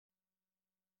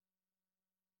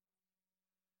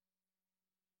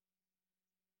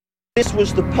This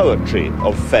was the poetry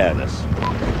of fairness.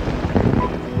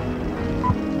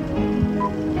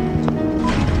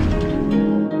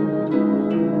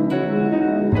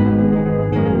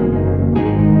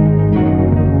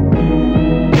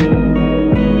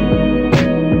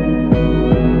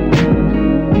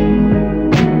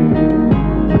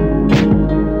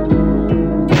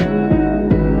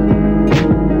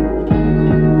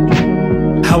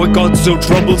 How it got so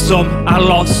troublesome, I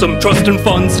lost some trust and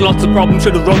funds. Lots of problems,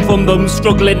 should have run from them.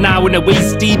 Struggling now in a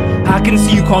waist deep. I can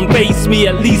see you can't face me,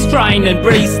 at least try and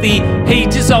embrace the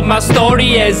pages of my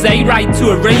story as they write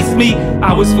to erase me.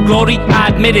 I was for glory, I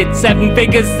admit it. 7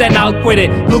 figures, then I'll quit it.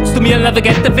 Looks to me I'll never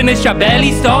get to finish, I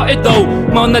barely started though.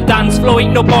 I'm on the dance floor,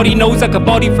 ain't nobody knows like a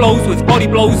body flows with body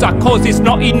blows. I cause this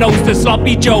naughty nose to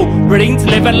sloppy Joe. Brains,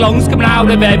 liver, lungs coming out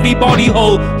of every body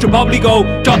hole. Should probably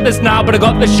go jot this now, but I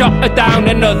got the shot down.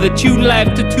 Another tune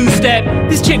left, a 2-step.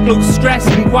 This chick looks stressed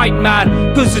and quite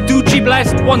mad, cause the dude she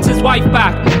blessed wants his wife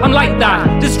back. I'm like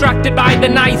that, distracted by the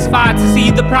nice facts. To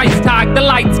see the price tag, the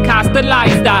lights cast, the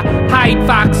lies that hide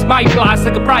facts. My blast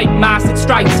like a bright mass, it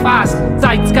strikes fast.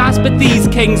 Sights cast, but these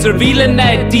kings revealing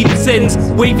their deep sins.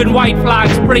 Waving white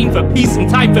flags, praying for peace and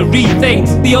time for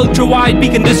rethinks. The ultra-wide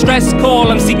beacon distress call,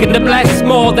 I'm seeking to bless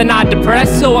more than I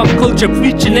depress. So I'm culture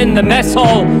preaching in the mess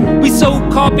hall. We so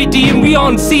copy diem, we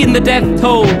aren't seeing the death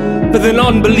toll. For the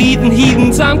non-believing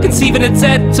heathens, I'm conceiving a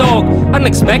TED talk. I don't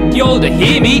expect y'all to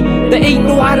hear me. There ain't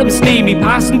no atoms near me.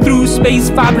 Passing through space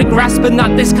fabric, grasping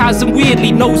at this chasm.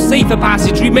 Weirdly, no safer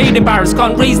passage. Remain embarrassed,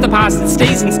 can't raise the past. It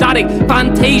stays in static.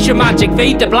 Fantasia magic,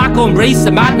 fade to black, embrace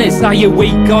the madness. I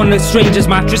awake on a stranger's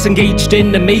mattress, engaged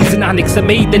in amazing antics that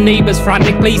made the neighbors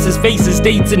frantic. Places, faces,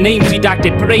 dates and names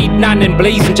redacted. Parade nan in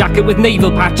blazing jacket with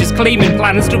naval patches, claiming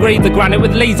plans to grade the granite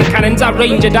with laser cannons at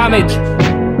range of damage.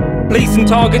 Blazing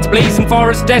targets, blazing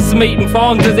forests, decimating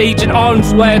farms as agent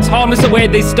arms words harness where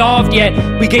they starved. Yet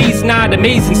we gaze at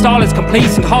amazing starless,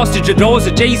 complacent, hostage adores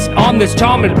adjacent on this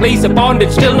charming place of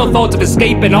bondage. Still no thoughts of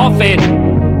escaping off it.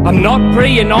 I'm not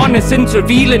preying on it since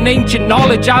revealing ancient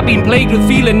knowledge. I've been plagued with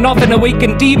feeling nothing,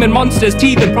 awakened demon monsters,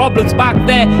 teeth and problems back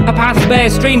there. A past bear,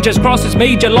 strangers, crosses,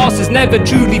 major losses never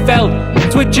truly felt.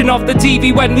 Twitching off the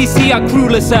TV when we see our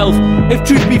crueler self. If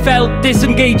truth be felt,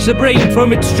 disengage the brain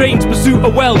from its strange pursuit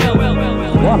of wealth.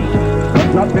 Once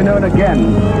must not be known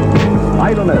again.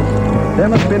 Idleness, there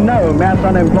must be no mass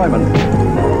unemployment.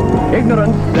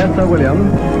 Ignorance, said Sir William,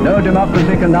 no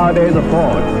democracy can nowadays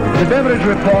afford. The Beveridge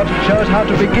Report shows how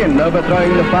to begin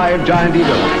overthrowing the 5 giant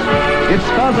evils. It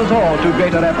spurs us all to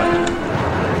greater effort.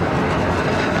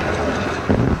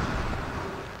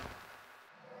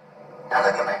 Now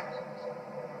look at me.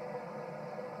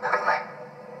 Look at me.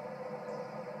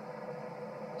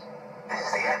 This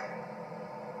is the end.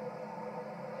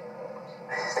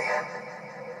 This is the end.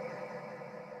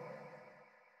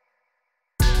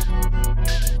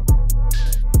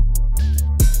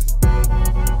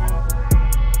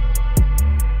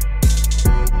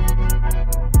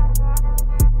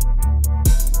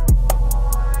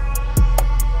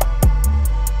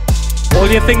 All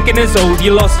you're thinking is old,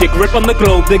 you lost your grip on the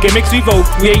globe. The gimmicks revoke,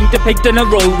 we ain't depicting a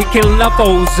role. We killing our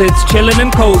foes, it's chilling and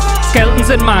cold.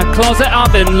 Skeletons in my closet, I've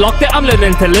been locked it, I'm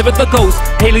learning to live with the ghost.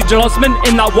 Haley Joel Osment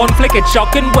in that one flick, it's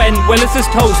shocking when Willis is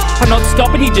toast. I'm not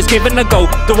stopping, he just giving a go.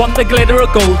 Don't want the glitter of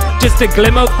gold, just a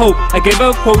glimmer of hope. I give her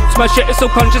quotes, my shit is so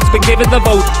conscious, been given the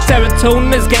vote.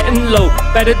 Serotonin is getting low,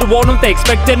 better to warn them, they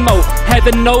expecting more.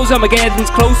 Heaven knows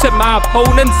Armageddon's close at my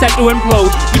opponent set to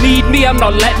implode. You need me, I'm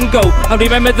not letting go. I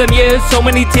remember them years, so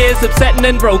many tears, upsetting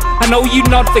and broke. I know you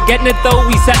not forgetting it though,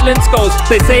 we settling scores.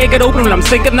 They say I get open when I'm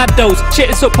sinking that dose. Shit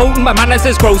is so potent, my manners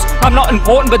is gross. I'm not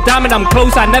important, but damn it, I'm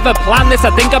close. I never planned this,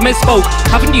 I think I misspoke.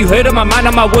 Haven't you heard of my man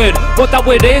and my word? What that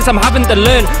word is, I'm having to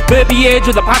learn.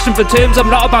 Verbiage with a passion for terms. I'm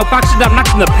not about faction, I'm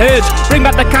acting the purge. Bring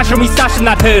back the cash and we stashing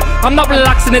that herd. I'm not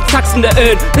relaxing, it's taxing to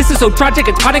earn. This is so tragic,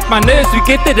 it's panic my nerves. We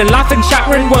gifted and laughing,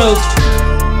 shattering worlds.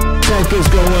 Fuck is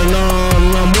going on?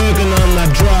 I'm working on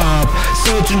that drop,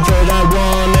 searching for that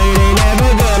one, it ain't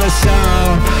ever gonna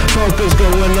stop. Fuck is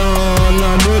going on?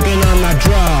 I'm working on that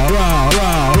drop, it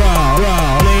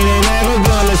ain't ever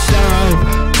gonna stop.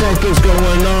 Fuck is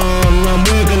going on? I'm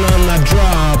working on that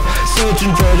drop,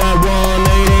 searching for that one,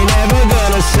 it ain't ever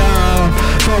gonna stop.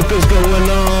 Fuck is going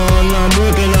on? I'm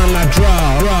working on that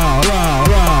drop,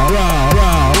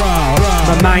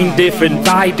 My mind different,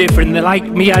 vibe different, they like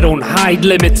me, I don't hide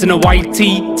limits. In a white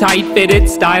tee, tight fitted,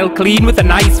 style clean with a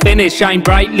nice finish. Shine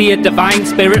brightly, a divine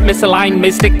spirit, misaligned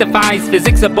mystic defies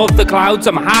physics above the clouds.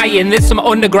 I'm high in this, I'm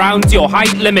underground, your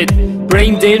height limit.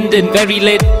 Brain dimmed and very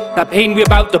lit, That pain we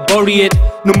about to bury it.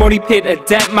 No money pit a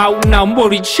debt mountain. Now I'm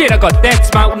worried, shit I got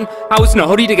debts mountain. I was in a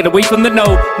hurry to get away from the no.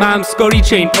 Mom scurry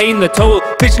chain paying the toll.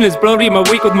 Vision is blurry, I'm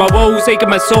awake with my woes. Aching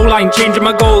my soul line, changing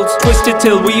my goals. Twisted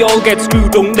till we all get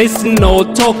screwed. Don't listen or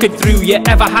talk it through. You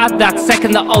ever had that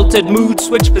second that altered mood?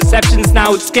 Switch perceptions,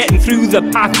 now it's getting through the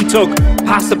path you took.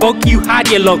 Past the book, you had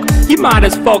your luck. You mad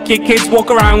as fuck, your kids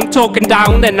walk around talking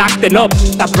down then acting up.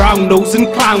 That brown nose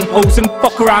and clown posing,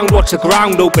 fuck around, watch the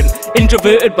ground open.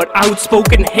 Introverted but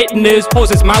outspoken, hitting nerves, pause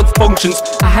his mouth functions.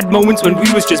 I had moments when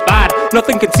we was just bad,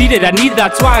 nothing conceded, I needed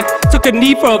that swag. Took a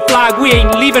knee for a flag, we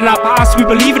ain't leaving our past, we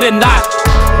believe it in that.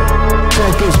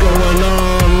 Fuck is going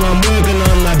on, I'm working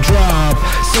on that drop.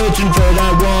 Searching for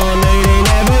that one, it ain't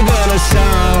ever gonna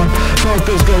stop. Fuck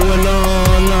is going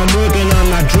on, I'm working on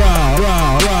that drop. It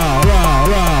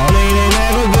ain't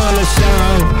ever gonna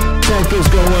stop. Fuck is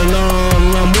going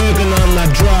on, I'm working on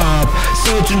that drop.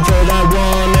 Searching for that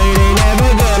one, it ain't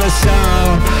ever gonna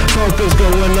stop. Fuck is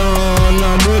going on,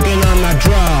 I'm working on that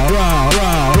drop.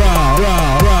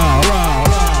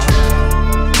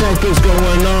 Fuck is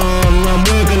going on, I'm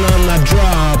working on that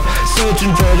drop.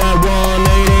 Searching for that one,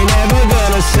 it ain't ever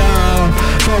gonna stop.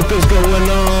 Fuck is going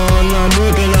on, I'm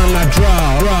working on that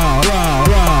drop.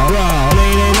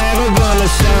 It ain't ever gonna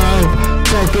stop.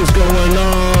 Fuck is going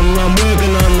on, I'm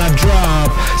working on that drop.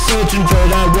 Searching for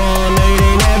that one, it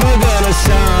ain't ever gonna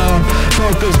stop.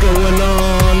 Fuck is going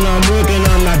on, I'm working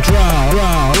on that drop.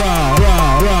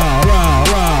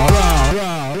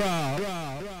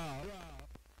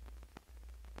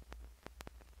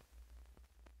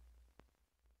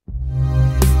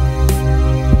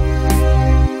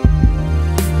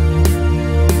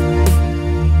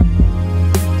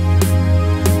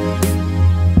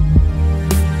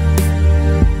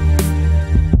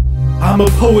 I'm a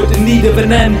poet in need of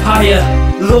an empire.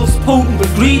 Love's potent but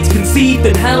greed's conceived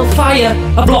in hellfire.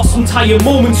 I've lost entire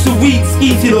moments to weed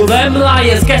schemes, you know them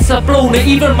liars. Guess I've blown it,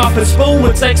 even my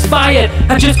postponements expired.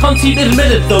 I just can't seem to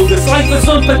admit it though, this life is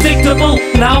unpredictable.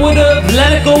 Now it up,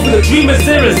 let it go, the dream is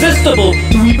irresistible.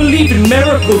 Do we believe in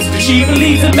miracles? Does she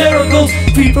believe in miracles?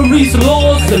 Free from reason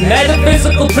laws and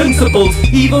metaphysical principles.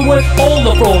 Even with all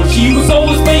the flaws, she was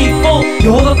always faithful.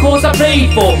 You're the cause I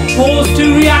prayed for, pause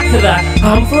to react to that.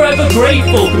 I'm forever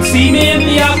grateful, can see me in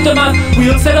the aftermath.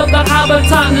 We'll set up that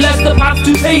habitat unless the path's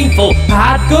too painful.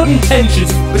 I had good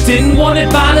intentions, but didn't want it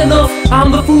bad enough.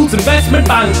 I'm the fool's investment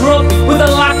bankrupt with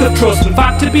a lack of trust. In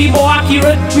fact, to be more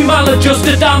accurate, we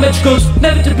maladjusted damaged goods,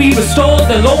 never to be restored,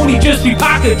 they'll only just be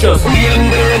packaged us. We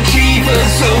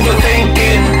underachievers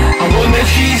overthinking. I wonder if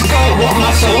she's got what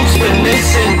my soul's been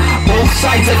missing. Both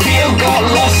sides I feel got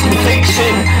lost in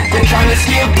fiction. They're trying to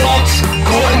steal plots,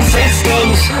 caught in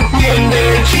systems. We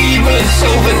underachievers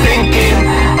overthinking.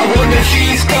 I wonder if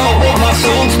she's got what my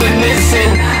soul's been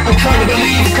missing. I'm trying to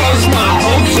believe cause my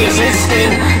hope's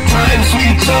resisting. Times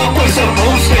we talk we're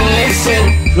supposed to listen.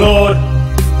 Lord,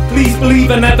 please believe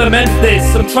I never meant this.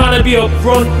 I'm trying to be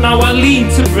upfront, now I lean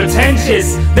to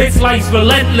pretentious. This life's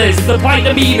relentless, the plight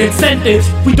of mean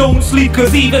incentives. We don't sleep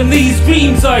cause even these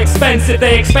dreams are expensive.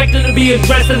 They expected to be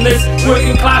addressed in this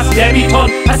working class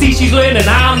debutante. I see she's learning,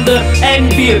 I'm the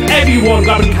envy of everyone.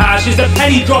 Grabbing cash is a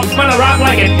penny drops when I rap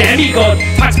like a demigod.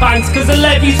 Tax banks cause the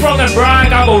levy's wrong and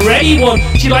brag, I've already won.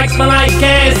 She likes my night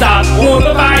cares, I've worn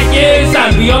for 5 years.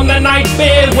 And beyond the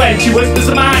nightmare when she whispers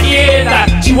in my ear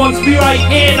that she wants to be right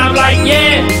here. I'm like,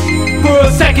 yeah. For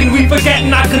a second we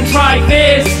forgetting I can try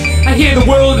this. I hear the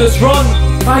world is run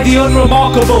by the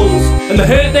unremarkables, and the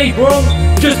hurt they brung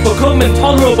just become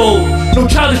intolerable. No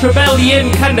childish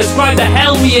rebellion can describe the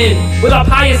hell we in. With our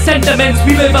pious sentiments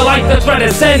we live a life that's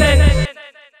reticent.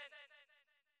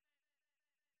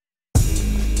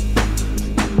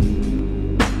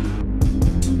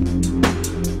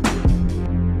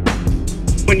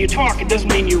 When you talk, it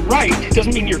doesn't mean you're right. It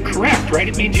doesn't mean you're correct, right?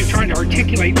 It means you're trying to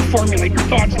articulate and formulate your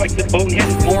thoughts like the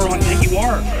boneheaded moron that you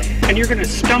are. And you're going to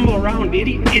stumble around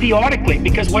idiotically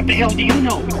because what the hell do you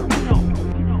know?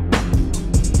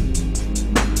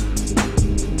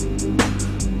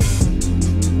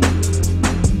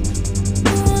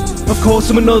 Of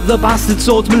course I'm another bastard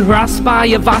swordsman harassed by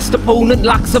a vast opponent.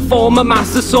 Lacks a form, a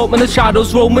mass assortment of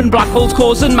shadows roaming. Black holes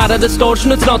causing matter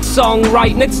distortion. It's not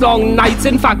songwriting, it's long nights.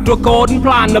 In fact recording,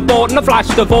 plan, aborting a flash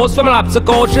divorce from a lapse of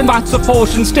caution. That's a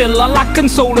portion, still a lack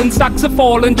consoling. Stacks are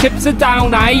falling, chips are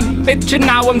down. I ain't bitching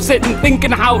now, I'm sitting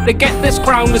thinking how to get this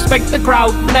crown. Respect the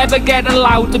crowd, never get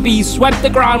allowed to be swept the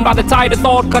ground by the tide of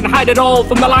thought. Can't hide it all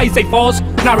from the lies they force.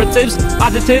 Narratives,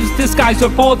 additives, disguised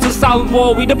reports of sound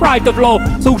war. We deprived of law,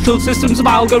 social systems of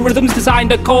algorithms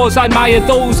designed to cause. I admire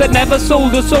those that never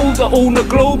sold a soul to own a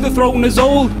globe. The throne is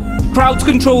old. Crowds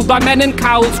controlled by men in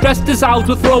cowls, dressed as owls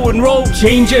with flowing robes.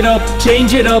 Change it up,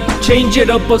 change it up, change it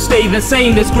up, or stay the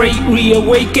same. This great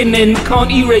reawakening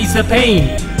can't erase the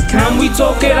pain. Can we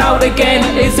talk it out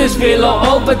again? Is this real or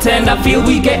all pretend? I feel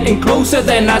we getting closer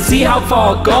then. I see how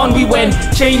far gone we went.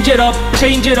 Change it up,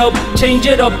 change it up, change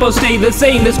it up, or stay the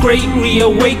same. This great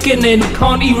reawakening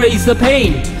can't erase the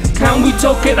pain. Can we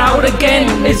talk it out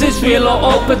again? Is this real or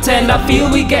all pretend? I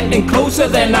feel we getting closer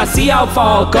then. I see how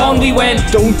far gone we went.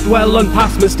 Don't dwell on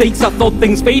past mistakes. I thought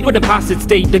things fade with a past its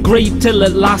state. Degrade till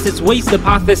it lasts its waste. The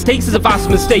path this takes is a vast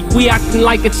mistake. We acting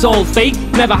like it's all fake.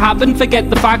 Never happened,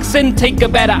 forget the facts and take a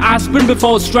better aspirin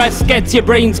before stress gets your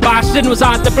brains bashed in. Was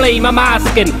I to blame? I'm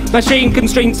asking. My shame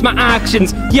constrains my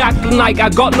actions. You acting like I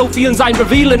got no feelings. I'm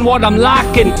revealing what I'm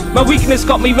lacking. My weakness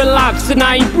got me relaxed and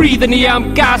I ain't breathing here.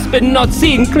 I'm gasping, not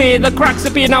seeing clear. The cracks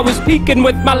appear. I was peeking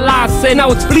with my last sin. Now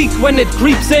it's bleak when it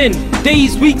creeps in.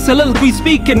 Days, weeks, soliloquy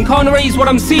speaking. Can't erase what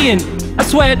I'm seeing. I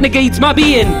swear it negates my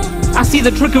being. I see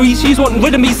the trickery, she's wanting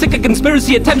rid of me. Sick of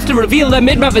conspiracy attempts to reveal them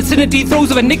in my vicinity.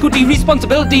 Throes of iniquity,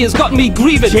 responsibility has gotten me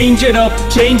grieving. Change it up,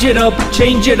 change it up,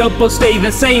 change it up, or stay the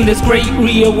same. This great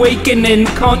reawakening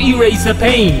can't erase the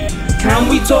pain. Can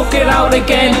we talk it out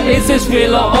again? Is this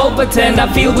real or all pretend?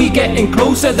 I feel we getting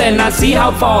closer then. I see how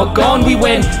far gone we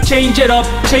went. Change it up,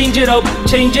 change it up,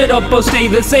 change it up, or stay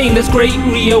the same. This great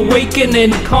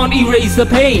reawakening can't erase the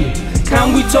pain.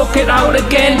 Can we talk it out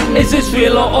again? Is this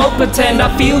real or all pretend?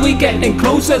 I feel we getting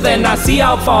closer then. I see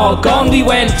how far gone we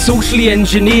went. Socially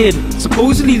engineered,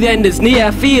 supposedly the end is near.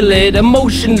 I feel it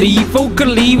emotionally,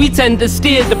 vocally. We tend to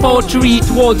steer debauchery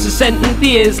towards the sentient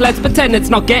ears. Let's pretend it's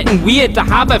not getting weird to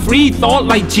have a free thought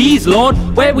like, geez Lord,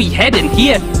 where we heading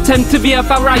here? Tempt to veer off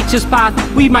our righteous path.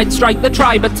 We might strike the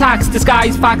tribe attacks,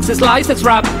 disguise facts as lies. Let's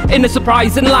wrap in a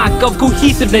surprising lack of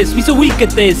cohesiveness. We so weak at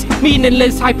this,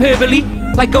 meaningless hyperbole.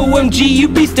 Like OMG, you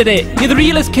beasted it. You're the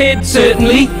realest kid,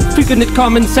 certainly. Frequented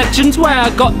comment sections where I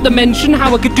got the mention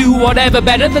how I could do whatever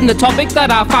better than the topic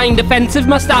that I find offensive.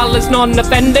 My style is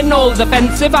non-offending, all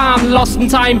defensive. I'm lost in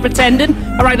time pretending.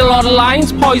 I write a lot of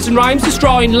lines, poison rhymes,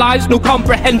 destroying lives, no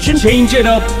comprehension. Change it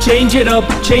up, change it up,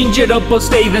 change it up, or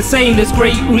stay the same. This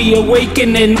great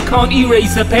reawakening can't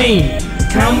erase the pain.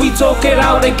 Can we talk it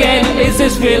out again? Is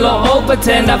this real or all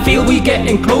pretend? I feel we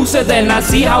getting closer then. I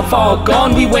see how far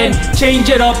gone we went. Change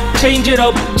it up, change it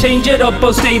up, change it up,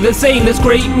 or stay the same. This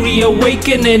great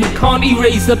reawakening can't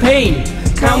erase the pain.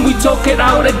 Can we talk it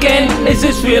out again? Is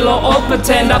this real or all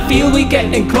pretend? I feel we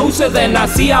getting closer then. I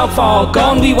see how far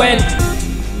gone we went.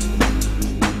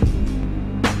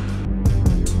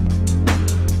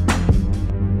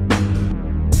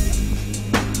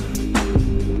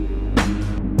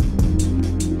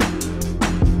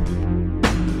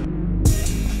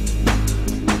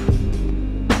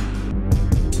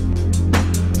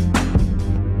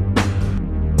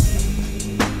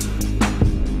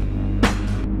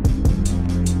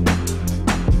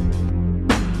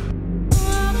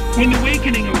 When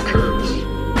awakening occurs,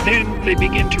 then they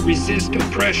begin to resist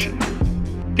oppression.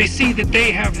 They see that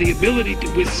they have the ability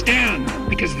to withstand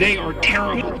because they are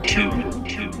terrible too.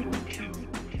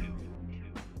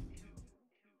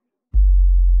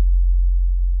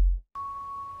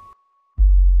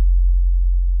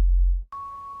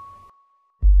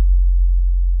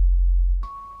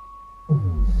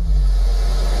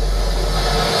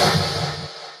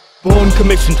 Born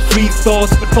commissioned, free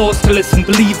thoughts, but forced to listen,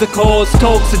 believe the cause.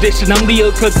 Talks edition, I'm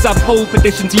real cause I've whole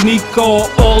petitions, unique or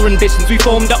all renditions. We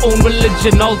formed our own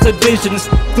religion, altered visions.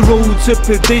 The road to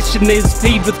perdition is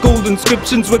paved with gold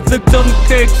inscriptions. With the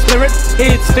Dunkirk spirit,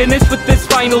 it's finished with this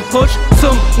final push.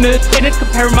 Some nerd in it,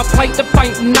 comparing my plight to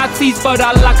fighting Nazis, but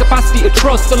I lack capacity to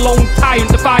trust a long time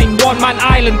to find one-man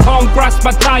island. Can't grasp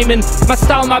my timing, my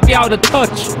style might be out of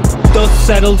touch. Dust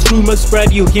settles, rumors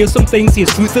spread, you'll hear some things.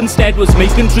 Here's truth instead, was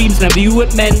making dreams, never knew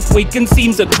it meant. Waking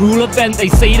seems a cruel event, they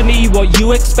say to me what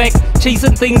you expect.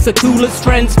 Chasing things, the coolest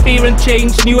trends, fear and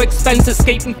change, new expense,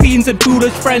 escaping fiends and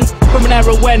foolish friends. From an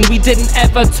era when we didn't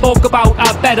ever talk about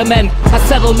our betterment. Our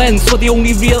settlements were the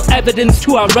only real evidence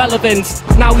to our relevance.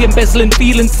 Now we embezzling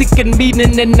feelings, seeking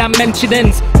meaning in our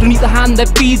mentionings. Don't need the hand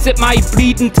that feeds it, might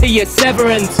bleed into your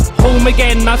severance. Home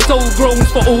again, my soul groans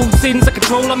for old sins that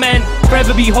control a man.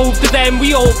 Forever behold to them,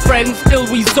 we all friends, still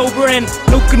we sobering.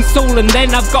 No consoling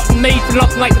then, I've gotten made for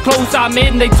nothing like the clothes I'm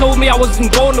in. They told me I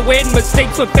wasn't born to win,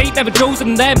 mistakes were fate, never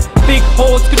chosen them. Big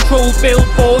hordes control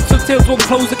billboards, so tills won't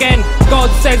close again. God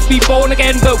says be born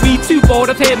again, but we too bored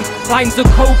of him. Lines of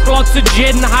coke, lots of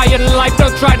gin, high in life,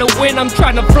 not trying to win. I'm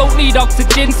trying to float, need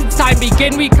oxygen, since time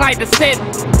begin, we climb to sit.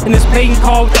 In this plane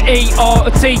called the AR,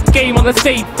 a take game on the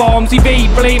state farms.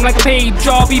 Evade blame like paid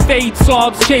job, evade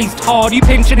slobs, chased hard. You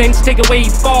pinch an inch, take away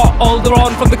far. Older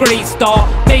on from the grey star.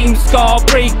 Name scar,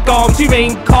 break arms,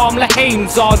 remain calm, let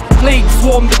hands on. Plague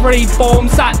swarm, the brave form,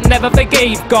 sat never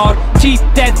forgave God. Cheat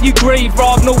death, you grave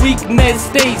rob, no weakness,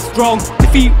 stay strong.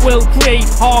 Defeat will create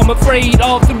harm, afraid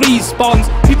of the respawns.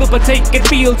 People partake and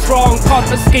feel strong,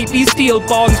 confiscate these steel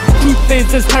bonds. Truth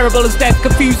is as terrible as death,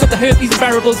 confused at the hurt these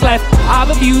variables left. I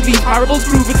review these parables,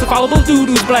 prove it's a fallible dude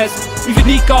who's blessed. With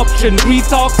unique option, breathe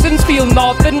toxins, feel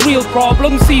nothing. Real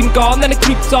problems seem gone, then it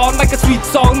creeps on like a sweet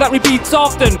song that repeats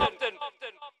often.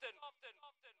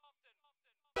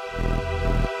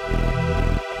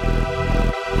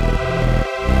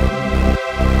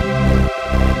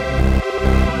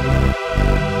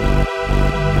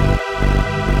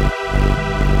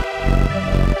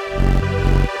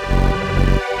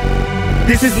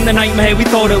 This isn't the nightmare we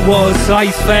thought it was.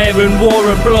 Ice fair and war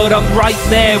and blood, I'm right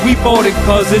there. We bought it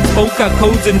cause it spoke our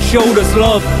codes and showed us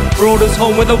love. Brought us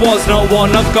home where there was not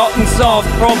one. I've gotten soft,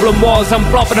 problem was I'm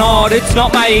flopping hard. It's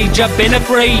not my age, I've been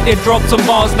afraid. It dropped some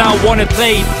bars, now want it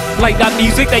played. Like that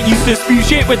music that used to spew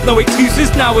shit with no excuses.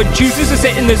 Now it chooses to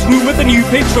sit in this room with a new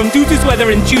pitch from dudes where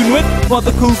they're in tune with what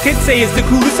the cool kids say is the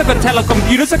coolest. I can tell our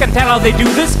computers, I can tell how they do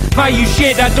this. Why you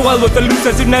shit, I dwell with the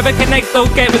losers who never connect, they'll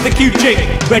get with the cute chick.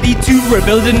 Ready to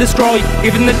rebuild and destroy,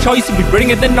 given the choice and we bring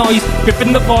in the noise.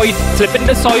 Gripping the void, slipping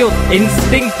the soil.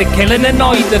 Instinct, the kill and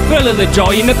annoy. The thrill of the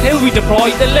joy and the pill we deploy.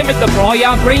 The limit, the ploy,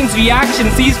 our brains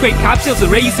reactions. These great capsules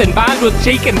erasing, bandwidth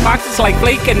shaking. Facts like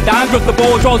flake and dandruff. The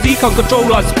bourgeoisie can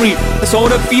control our spree. I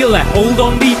sort of feel that hold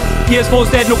on me. PS4's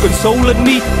dead, no consoling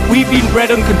me. We've been bred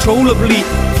uncontrollably,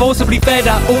 forcibly fed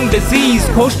our own disease.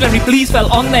 Cautionary pleas fell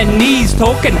on their knees.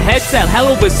 Talking heads sell hell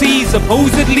overseas,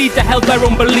 supposedly to help their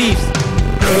own beliefs.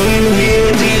 Come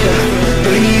here, dear,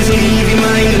 please leave your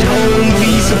mind at home.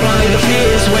 We supply the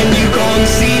fears when you can't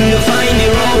seem to find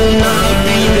your own. I've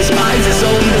been despised, its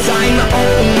own design, my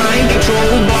own mind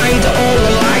control, blind to all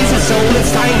the lies. So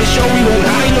it's time to show we won't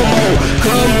hide no more.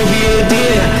 Come here,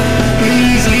 dear,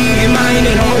 please leave your mind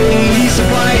at home. We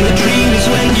supply the dreams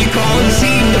when you can't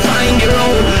seem to find your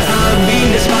own. I've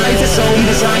been despised, its own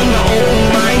design, my own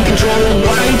mind control,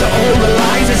 blind to all the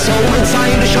lies. So it's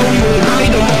time to show we won't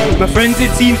hide no more. My friends,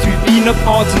 it seems we've been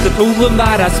apart since I told them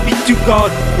that I speak to God.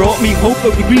 Brought me hope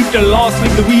but we grieved a loss.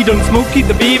 Leave the weed unsmoked, keep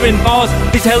the beer in bars.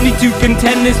 They tell me to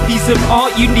contend this piece of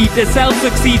art. You need to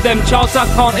self-succeed, them charts I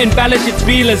can't embellish. It's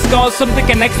real as scars, something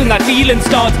connects when that feeling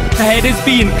starts. The head is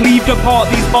being cleaved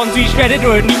apart, these bonds we shredded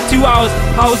or it need 2 hours.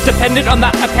 I was dependent on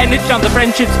that appendage, now the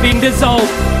friendship's been dissolved.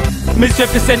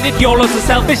 Misrepresented, your loss is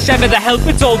selfish, ever the help,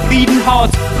 it's all bleeding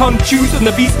hearts. Can't choose when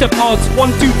the beast departs. 1,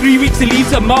 2, 3 weeks it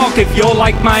leaves a mark. If you're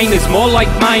like mine, it's more like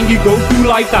mine. You go through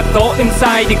life, that thought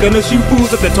inside. You're gonna shoot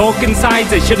fools at the talking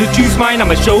sides. I should've choose mine,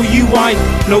 I'ma show you why.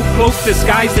 No cloak,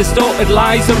 disguise, distorted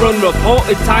lies or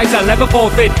unreported ties. I'll never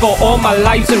forfeit for all my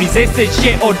life. So resist this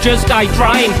shit or just die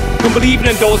trying. Don't believe in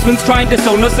endorsements, trying to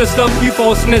disown us. The stuff you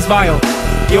forcing is vile.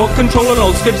 You're controlling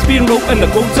all scripts being wrote and the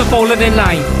quotes are falling in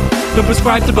line. Don't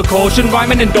prescribe to precaution,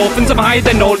 rhyming endorphins. I'm higher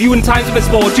than all you in times of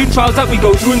misfortune. Trials that we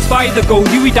go through inspire the gold.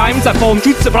 You diamonds that form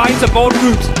truths, sublimes of all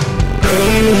groups.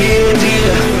 Come here,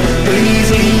 dear,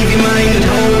 please leave your mind at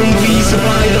home. We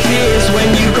supply the fears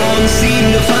when you can't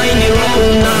seem to find your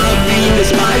own. I've been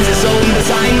despised, its own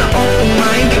design, my own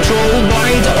mind control,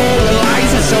 blind to all the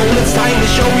lies. So it's time to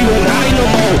show we won't hide no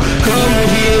more. Come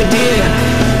here, dear,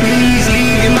 please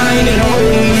leave your mind at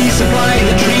home. We supply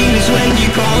the dreams when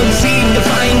you can't seem to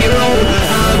find your own.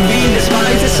 I've been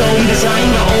despised, its own design,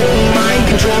 my own mind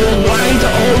control, blind to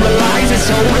all the lies.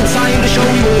 So it's time to show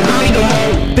we won't hide no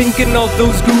more. Thinking of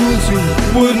those ghouls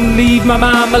who wouldn't leave my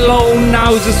mom alone.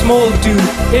 Now as a small dude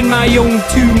in my own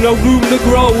tomb, no room to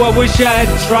grow. I wish I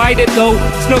had tried it though.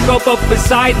 Snuck up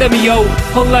beside them, yo.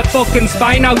 Pull that fucking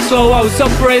spine out slow. I was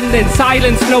suffering in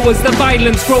silence. No, as the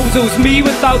violence grows, it was me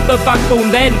without the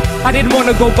backbone then. I didn't want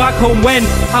to go back home when.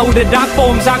 How did that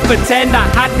forms act pretend I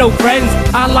had no friends?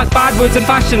 I lack bad words and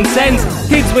fashion sense.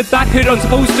 Kids with that hood aren't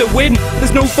supposed to win.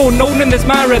 There's no foreknown in this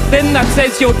marathon that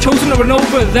says you're chosen to run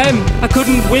over them. I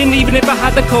couldn't win even if I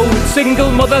had the code.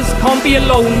 Single mothers can't be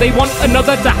alone. They want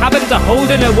another to have and to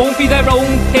hold, and it won't be their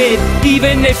own kid.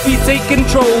 Even if we take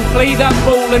control, play that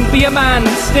role and be a man.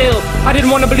 Still, I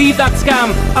didn't want to believe that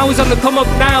scam. I was on the come up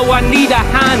now, I need a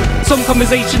hand. Some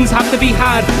conversations have to be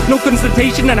had. No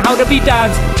consultation on how to be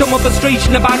dads. Show my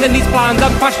frustration, abandon these plans.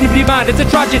 I'm fashionably mad, it's a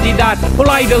tragedy that all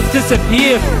idols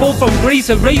disappear. Fall from grace,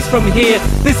 erased from here.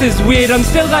 This is weird, I'm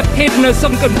still that kid in a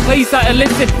sunken place that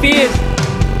elicit fears.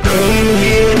 Come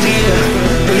here, dear,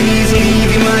 please leave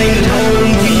your mind at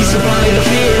home. We supply the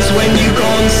fears when you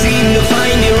can't seem to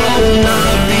find your own.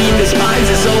 I've been despised,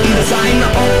 its own design,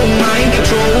 my own mind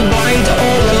control.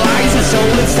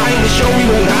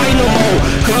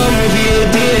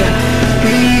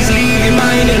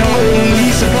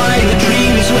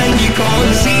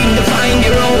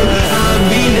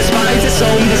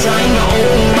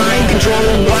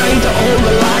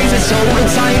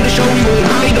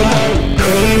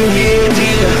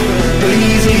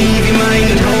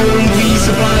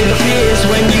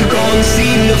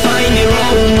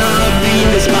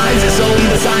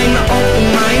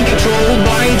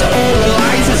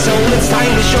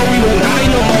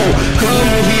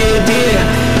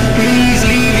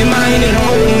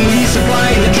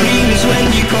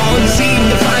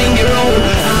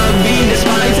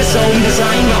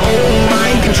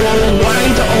 control.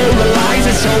 Blind to all the lies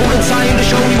it's told, and time to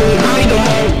show you and hide them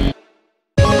all.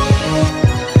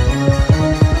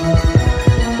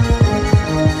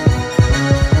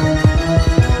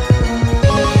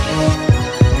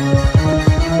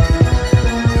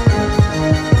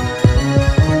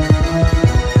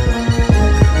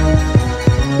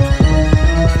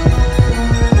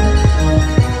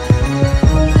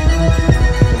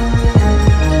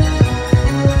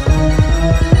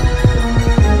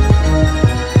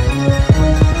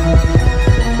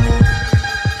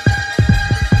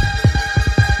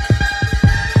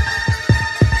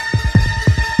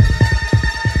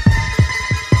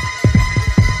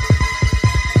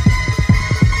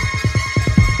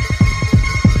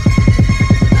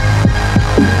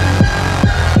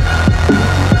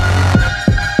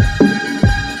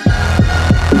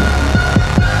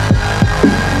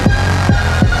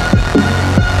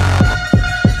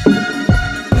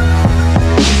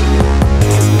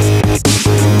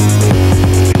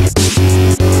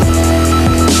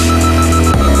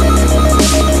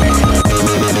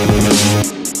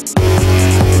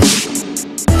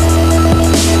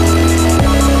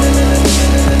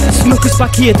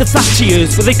 Back here to thatch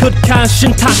years where they cut cash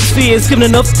and tax fears, given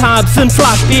enough tabs and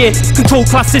flat beer. Control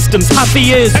class systems have the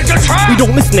ears. We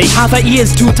don't listen, they have our ears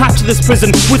to attach to this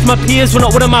prison. With my peers, we're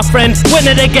not one of my friends. Win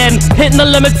it again, hitting the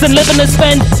limits and living to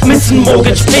spend. Missing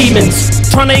mortgage payments,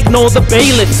 trying to ignore the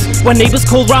bailiffs. When neighbours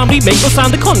call round, we make no sound,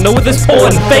 they can't know this poor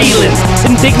and failing.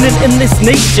 Indignant in this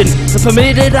nation, the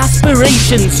permitted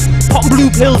aspirations. Pop blue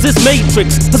pills, this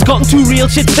matrix has gotten too real,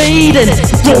 shit fading.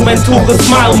 Grown men told to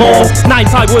smile more.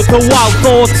 9-5 worth of wild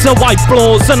thoughts, a white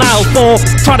flaws, an L4.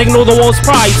 Try to ignore the war's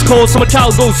prize cause, so my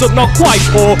child goes up not quite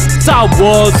poor. Star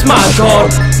Wars, my god,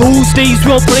 those days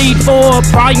we all prayed for.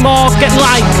 Primark, getting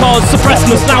like cause,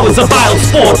 suppressing us now is a vile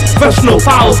sport. Professional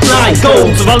fouls, 9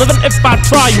 goals, irrelevant if I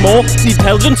try more. The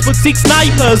intelligence but seek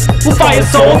snipers will fire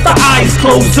so with the eyes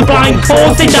closed. The blind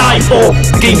cause they die for.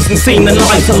 The game's insane and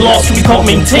lives are lost, we can't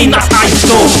maintain that ice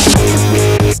storm.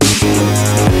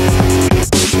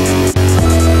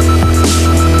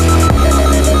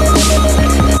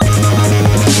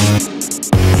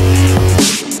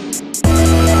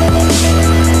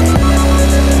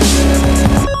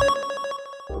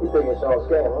 It's all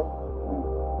scam, huh?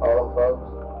 All them folks?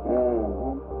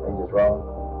 They just wrong?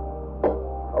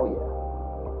 Oh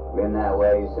yeah. Been that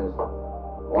way since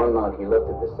one monkey looked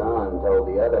at the sun and told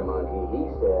the other monkey, he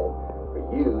said, for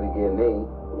you to give me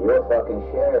your fucking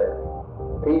share.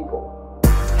 People.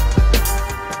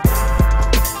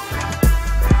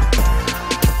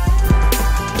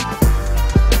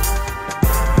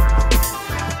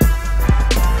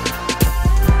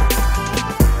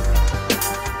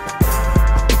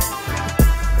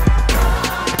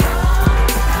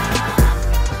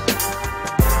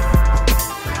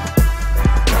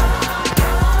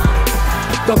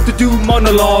 Doctor Doom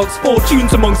monologues,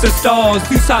 fortunes amongst the stars.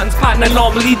 Through Saturn's pattern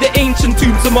anomaly, the ancient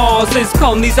tombs of Mars. This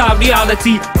colonies our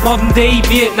reality. Modern day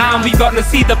Vietnam, we've gotten to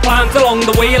see the plans along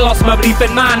the way. I lost my belief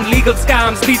in man. Legal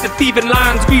scams lead to thieving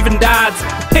lands, grieving dads.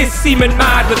 Piss seeming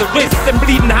mad with the wrists and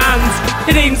bleeding hands.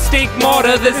 It ain't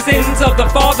stigmata, the sins of the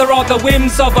father or the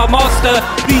whims of a master.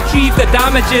 Retrieve the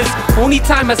damages. Only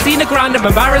time I seen a grand I'm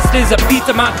embarrassed is a plea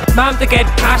to man to get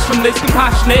cash from this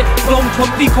compassionate blown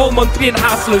company called monthly and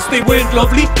hasslers. They weren't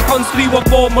lovely, constantly want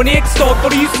more money, extort,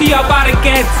 but you see how bad it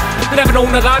gets. They never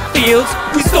known how that feels.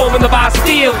 We storm in the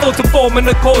Bastille, full to form in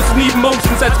the course and even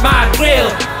motions that's mad real.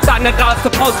 Satin adults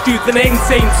to post-truth and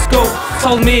insane scope. It's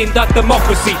all mean that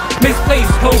democracy,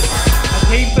 misplaced hope. I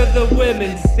came for the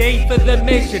women, stay for the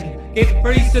mission. Give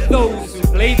praise to those who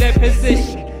play their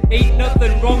position. Ain't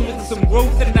nothing wrong with some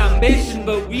growth and ambition,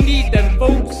 but we need them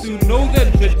folks who know the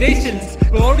traditions.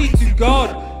 Glory to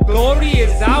God. Glory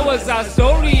is ours, our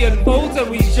story unfolds and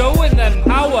we showing them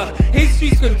power.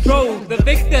 History's controlled, the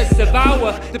victors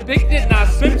devour. Depicted in our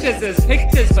scriptures as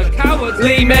pictures for cowards.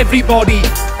 Blame everybody,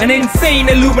 an insane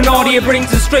Illuminati. It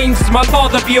brings a strange to my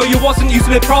father view. You wasn't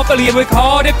using it properly, it worked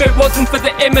hard if it wasn't for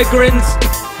the immigrants.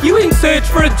 You ain't search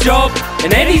for a job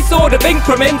in any sort of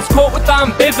increments. Caught with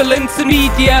ambivalence and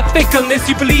media fickleness.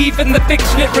 You believe in the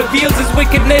fiction, it reveals its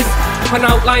wickedness. When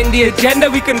outline the agenda,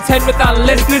 we content with our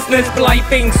listlessness. But life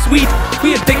ain't sweet,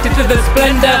 we addicted to the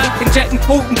splendor. Injecting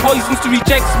potent poisons to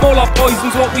reject smaller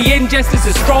poisons. What we ingest is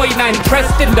destroying our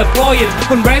interest in deploying.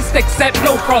 Unrest, accept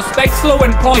no prospects, slow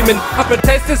employment. Our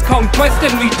protest is conquest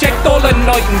and reject all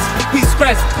annoyance. We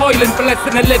stress, toiling for less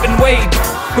than a living wage.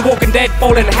 The walking dead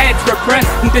falling heads, repressed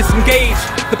and disengaged.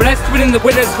 The blessed within the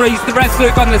winner's race, the rest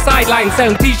lurk on the sidelines,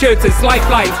 selling t-shirts as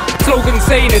lifelines. Slogans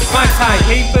saying it's my time.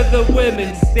 Came for the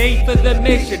women, stay for the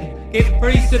mission. Give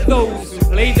praise to those who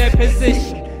play their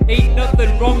position. Ain't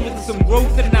nothing wrong with some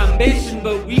growth and ambition,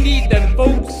 but we need them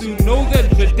folks who know the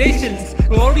traditions.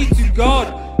 Glory to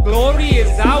God. Glory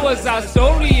is ours, our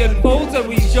story unfolds and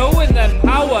we showing them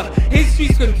power.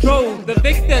 History's control, the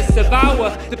victors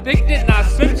devour, depicted in our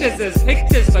scriptures as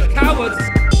pictures for cowards.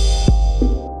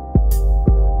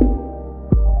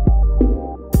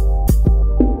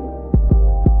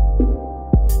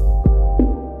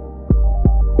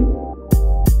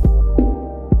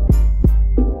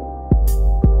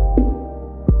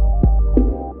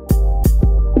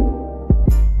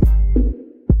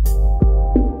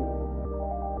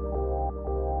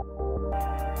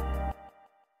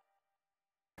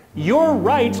 Your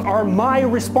rights are my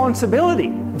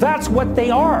responsibility. That's what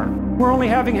they are. We're only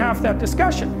having half that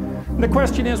discussion. And the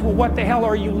question is, well, what the hell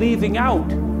are you leaving out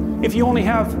if you only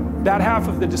have that half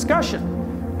of the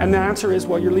discussion? And the answer is,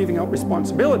 well, you're leaving out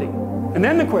responsibility. And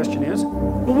then the question is,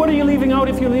 well, what are you leaving out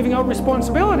if you're leaving out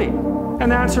responsibility?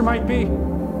 And the answer might be,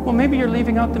 well, maybe you're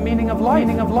leaving out the meaning of life,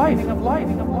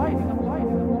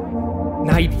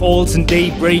 Night falls and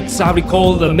day breaks, I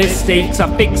recall the mistakes, I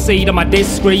fixate on my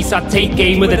disgrace, I take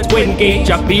aim with a twin gauge,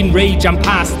 I've been rage, I'm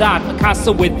past that, a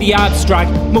castle with the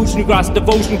abstract, motion grasp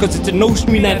devotion, cause it's a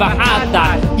notion we never had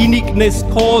that, uniqueness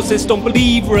causes, don't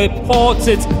believe reports,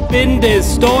 it's been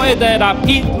distorted that I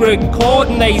peak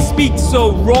recording, they speak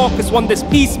so raw, cause want this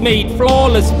piece made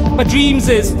flawless, my dreams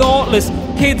is thoughtless,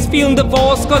 kids feeling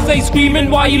divorced cause they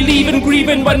screaming why you leaving,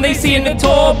 grieving when they see in the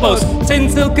tour bus, sin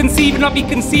still conceiving, I be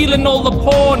concealing all the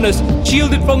poorness,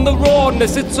 shielded from the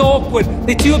rawness, it's awkward,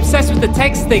 they too obsessed with the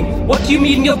texting, what do you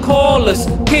mean you'll call us,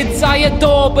 kids I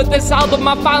adore, but this album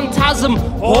my phantasm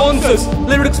haunts us,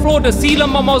 lyrics floor to seal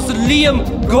my mausoleum,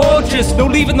 gorgeous, no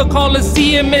leaving the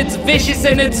Colosseum, it's vicious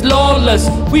and it's lawless,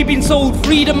 we've been sold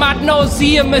freedom ad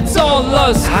nauseum, it's all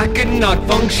us. I cannot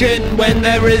function when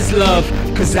there is love,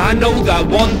 cause I know that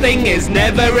one thing is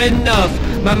never enough.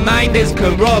 My mind is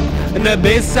corrupt, an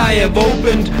abyss I have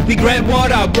opened, regret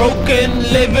what I've broken,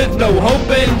 liveth no hope,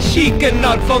 and she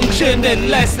cannot function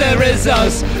unless there is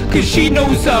us, cause she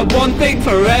knows that one thing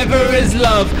forever is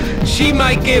love. She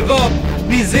might give up,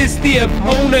 resist the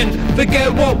opponent,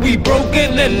 forget what we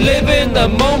broken and live in the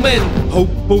moment. Hope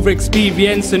over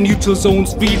experience, the neutral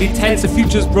zone's really tense, the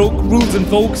future's broke, rules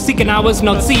invoke, seeking hours,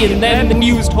 not seeing them. The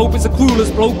newest hope is the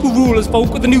cruelest bloke who rule us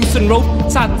folk with a noose and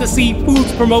rope. Sad to see fools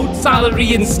promote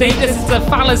salary and status, it's a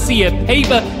fallacy of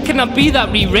paper, cannot be that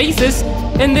we racist.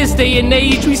 In this day and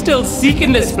age, we still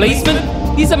seeking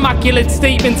displacement. These immaculate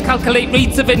statements calculate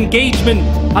rates of engagement.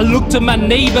 I look to my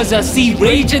neighbours, I see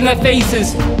rage in their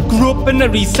faces. Grew up in a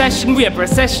recession, we a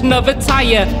procession of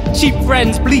attire. Cheap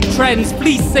friends, bleak trends,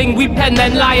 fleecing, we pen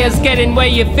then liars. Getting where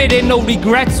you fit in, no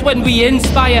regrets when we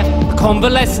inspire.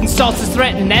 Convalescent sauces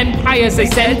threaten empires, they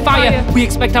send fire. We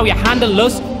expect how you handle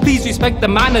us, please respect the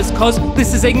manners, cause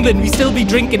this is England, we still be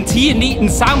drinking tea and eating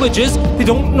sandwiches. They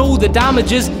don't know the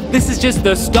damages, this is just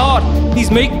the start.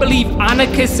 These make-believe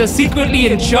anarchists are secretly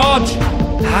in charge.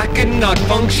 I cannot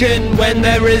function when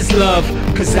there is love,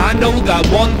 cause I know that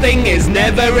one thing is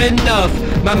never enough.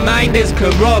 My mind is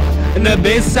corrupt, an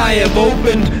abyss I have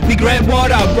opened, regret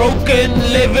what I've broken,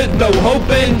 liveth no hope,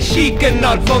 and she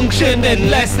cannot function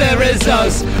unless there is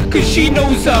us, cause she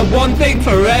knows that one thing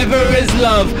forever is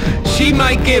love. She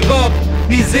might give up,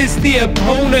 resist the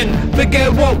opponent,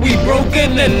 forget what we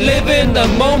broken and live in the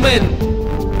moment.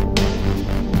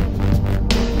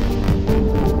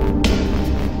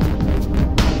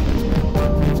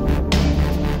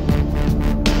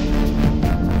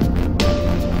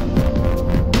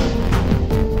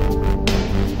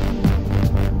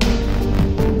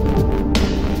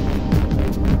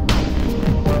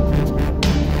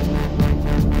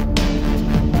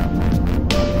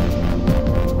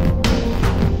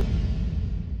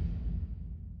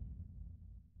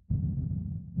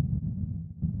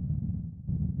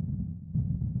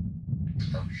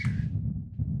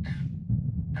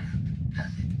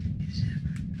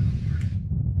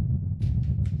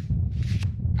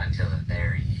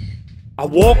 I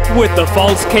walked with the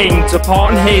false king to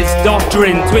pawn his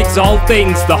doctrine, to exalt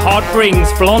things the heart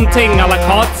brings, flaunting a la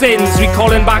carte sins,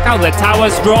 recalling back how the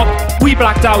towers dropped. We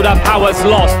blacked out, our powers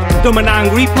lost, dumb and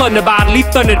angry, plunder badly,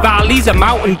 thundered valleys and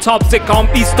mountain tops that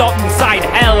can't be stopped. Inside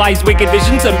hell lies wicked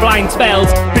visions and blind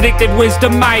spells, predicted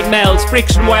wisdom mind melds,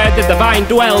 friction where the divine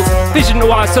dwells, vision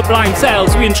to our sublime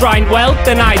selves, we enshrined wealth,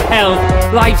 denied health,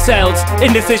 life cells,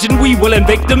 indecision, we will and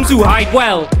victims who hide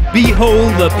well.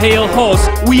 Behold the pale horse,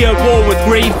 we are war with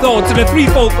grave thoughts, and a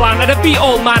threefold plan to defeat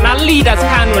all man, our leaders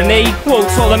can renege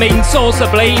quotes, while the main source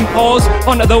of blame pours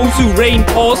onto those who reign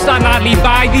poor, stand idly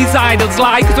by these idols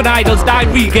lie, cause when idols die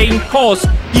regain course.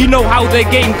 You know how their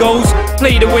game goes,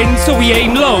 play to win so we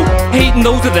aim low. Hating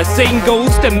those are the same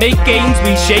goals, to make gains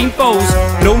we shame foes.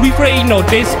 No refrain or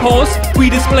discourse, we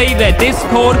display their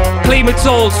discord. Claim it's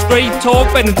all straight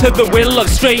talk, bending to the will of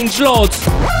strange lords.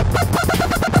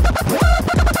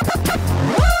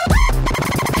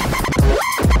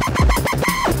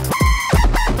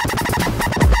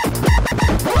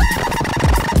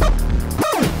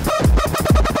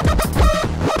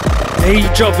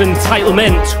 Age of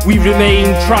entitlement, we remain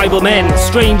tribal men.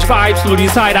 Strange vibes slowly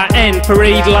decide our end.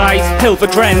 Parade lies, pilfer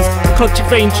trends, clutch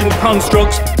of ancient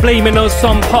constructs, blaming us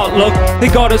on potluck. They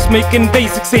got us making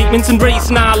basic statements,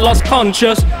 embracing our lost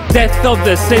conscious. Death of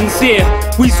the sincere,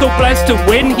 we so blessed to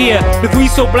win here. If we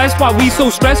so blessed, why we so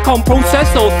stressed? Can't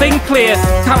process or think clear.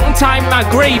 Counting time, my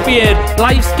greybeard,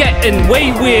 life's getting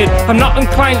way weird. I'm not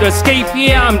inclined to escape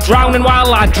here, I'm drowning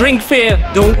while I drink fear.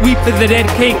 Don't weep for the dead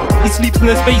king, he sleeps in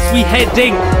the space we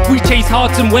heading. We chase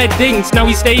hearts and weddings, now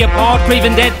we stay apart,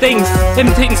 craving dead things.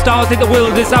 Imitating stars like the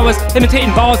world is ours,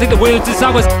 imitating bars like the world is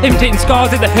ours, imitating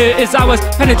scars like the hurt is ours,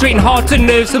 penetrating hearts and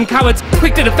nerves, some cowards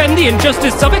quick to defend the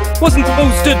injustice of it. Wasn't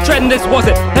supposed to trend this, was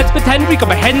it? Let's pretend we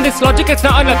comprehend this logic, it's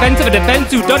not an offensive, a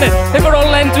defense who done it. If we're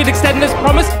all ends, we'd extend this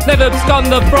promise, never on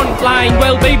the front line.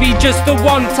 Well baby, just the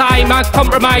one time I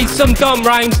compromise some dumb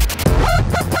rhymes.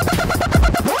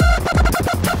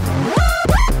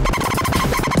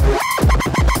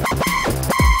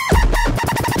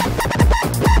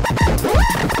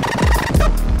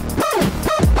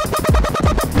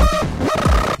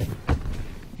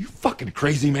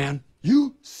 Crazy, man.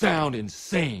 You sound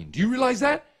insane. Do you realize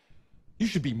that? You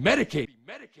should be medicated.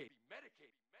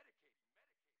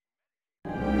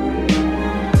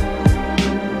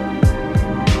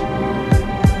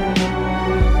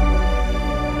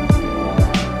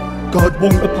 God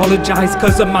won't apologise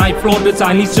cause of my flawed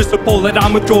design. He's just appalled that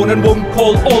I'm withdrawn and won't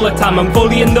call all the time. I'm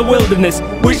fully in the wilderness,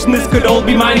 wishing this could all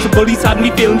be mine. The bullies had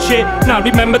me feeling shit. Now I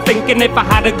remember thinking if I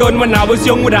had a gun when I was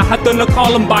young, would I have done a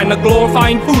Columbine? A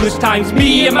glorifying foolish times,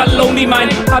 me and my lonely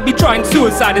mind. I'd be trying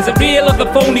suicide, is it real or the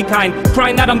phony kind?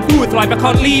 Crying that I'm through with life, I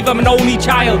can't leave, I'm an only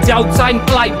child. The outside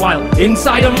polite while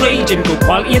inside I'm raging. Good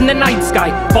quality in the night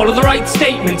sky, follow the right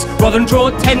statements rather than draw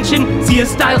attention. See a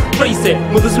style, trace it,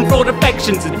 mothers and fraud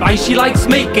affections. Advice she likes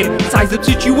making, size up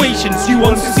situations she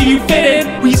wants to see you fit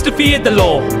in. We used to fear the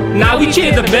law, now we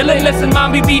cheer the villain. Listen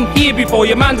man, we've been here before.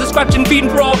 Your man's a scratching feeding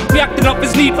raw, reacting up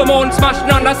his need for more and smashing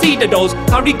on our cedar doors.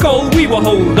 I recall we were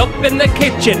holed up in the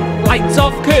kitchen, lights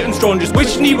off, curtains drawn, just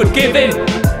wishing he would give in.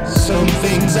 Some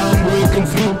things I'm working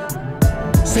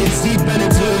through, sits deep and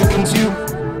it's lurking too.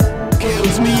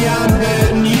 Kills me, I'm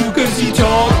hurting you, cause you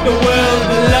taught the world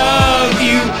to love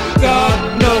you.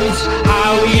 God knows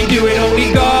how you do it,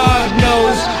 only God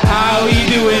knows how you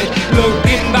do it.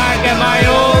 Looking back at my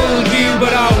old view,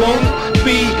 but I won't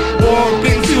be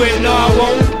walking to it, no I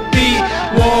won't be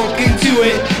walking to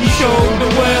it. You showed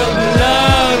the world to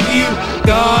love you.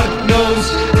 God knows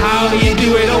how you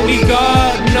do it, only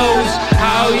God knows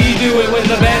how you do it. When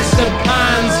the best of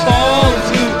plans fall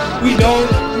through, we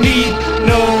don't need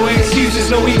no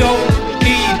excuses, no we don't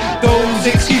need those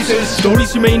excuses.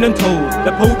 Stories remain untold,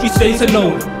 the poetry stays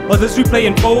unknown. Others replay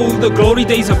and fold the glory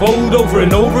days of old over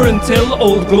and over until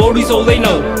old glory's all they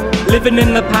know. Living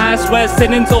in the past where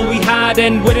sinning's all we had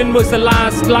and winning was the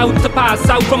last. Loud to pass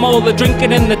out from all the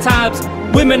drinking in the tabs.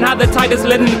 Women had the tightest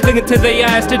linen clinging to their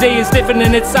ass. Today is different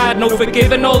and it's sad, no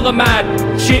forgiving all the mad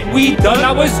shit we done.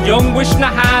 I was young, wishing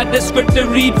I had the script to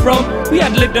read from. We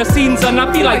had lived our scenes and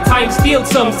I feel like time steals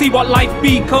some. See what life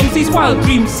becomes, these wild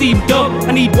dreams seem dumb.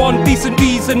 I need one decent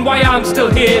reason why I'm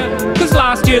still here. Cause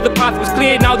last year the path was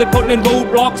clear, now they're putting in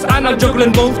roadblocks. And I'm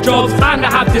juggling both jobs and I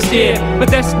have to steer. But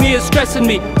destiny is stressing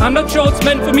me, I'm not sure it's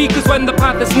meant for me. Cause when the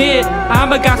path is near,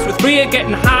 I'm a gas with fear,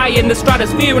 getting high in the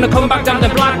stratosphere. When I come back down the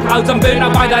black clouds, I'm burnt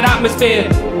out by that atmosphere.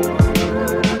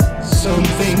 Some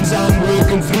things I'm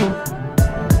working through,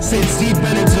 sits deep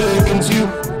and it's lurking too.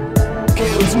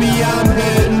 Kills me, I'm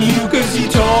hurting you, cause you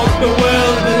taught the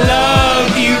world to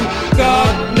love you.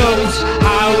 God knows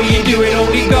how you do it,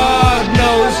 only God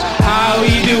knows how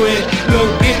you do it.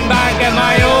 Looking back at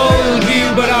my old view,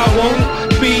 but I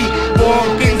won't be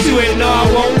walking to it, no I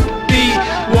won't be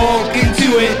walking to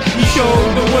it. You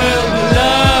showed the world to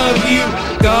love you.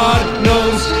 God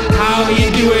knows how you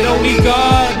do it, only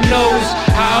God knows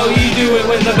how you do it.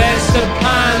 When the best of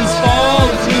times